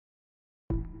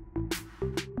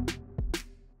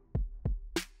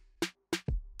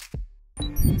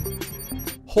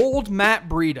Hold Matt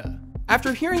Brieda.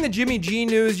 After hearing the Jimmy G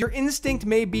news, your instinct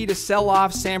may be to sell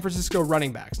off San Francisco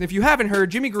running backs. And if you haven't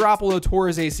heard, Jimmy Garoppolo tore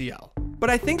his ACL. But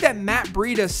I think that Matt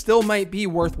Brieda still might be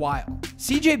worthwhile.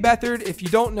 CJ Beathard, if you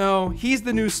don't know, he's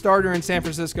the new starter in San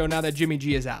Francisco now that Jimmy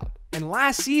G is out. And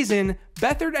last season,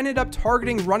 Beathard ended up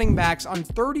targeting running backs on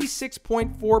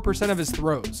 36.4% of his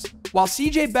throws. While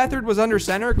CJ Beathard was under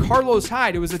center, Carlos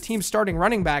Hyde, who was the team's starting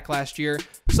running back last year,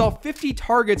 saw 50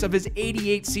 targets of his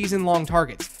 88 season-long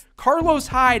targets. Carlos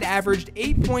Hyde averaged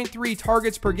 8.3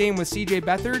 targets per game with CJ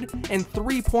Beathard and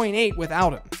 3.8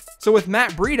 without him. So with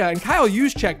Matt Brieda, and Kyle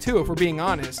Juszczyk too, if we're being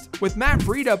honest, with Matt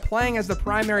Brieda playing as the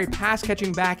primary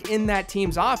pass-catching back in that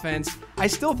team's offense, I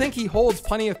still think he holds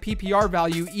plenty of PPR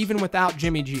value even without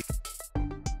Jimmy G.